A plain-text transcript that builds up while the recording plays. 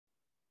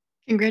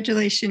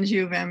Congratulations,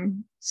 U of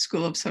M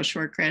School of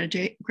Social Work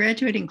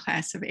graduating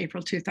class of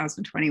April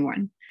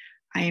 2021.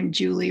 I am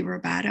Julie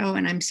Ribaudo,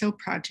 and I'm so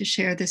proud to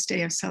share this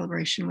day of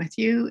celebration with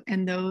you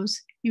and those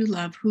you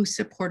love who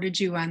supported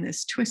you on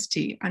this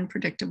twisty,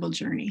 unpredictable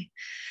journey.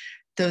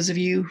 Those of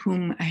you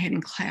whom I had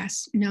in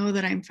class know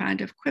that I'm fond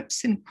of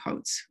quips and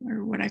quotes,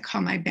 or what I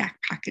call my back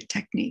pocket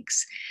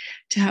techniques,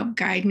 to help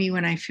guide me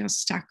when I feel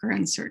stuck or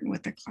uncertain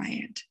with a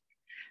client.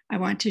 I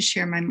want to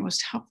share my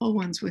most helpful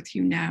ones with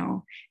you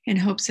now in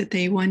hopes that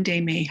they one day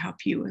may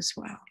help you as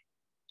well.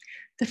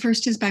 The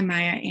first is by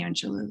Maya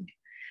Angelou.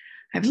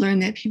 I've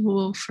learned that people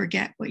will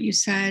forget what you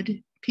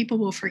said, people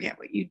will forget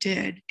what you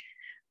did,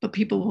 but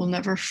people will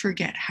never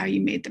forget how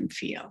you made them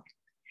feel.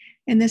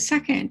 And the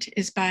second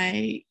is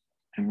by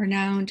a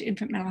renowned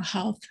infant mental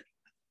health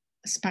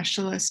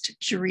specialist,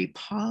 Jerry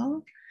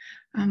Paul,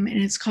 and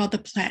it's called the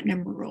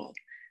Platinum Rule.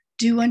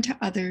 Do unto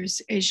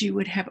others as you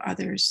would have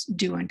others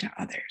do unto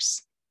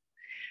others.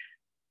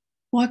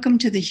 Welcome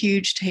to the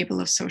huge table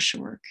of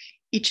social work.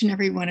 Each and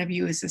every one of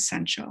you is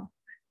essential.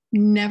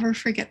 Never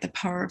forget the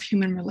power of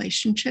human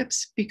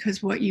relationships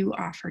because what you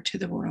offer to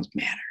the world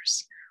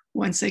matters.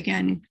 Once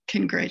again,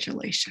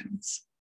 congratulations.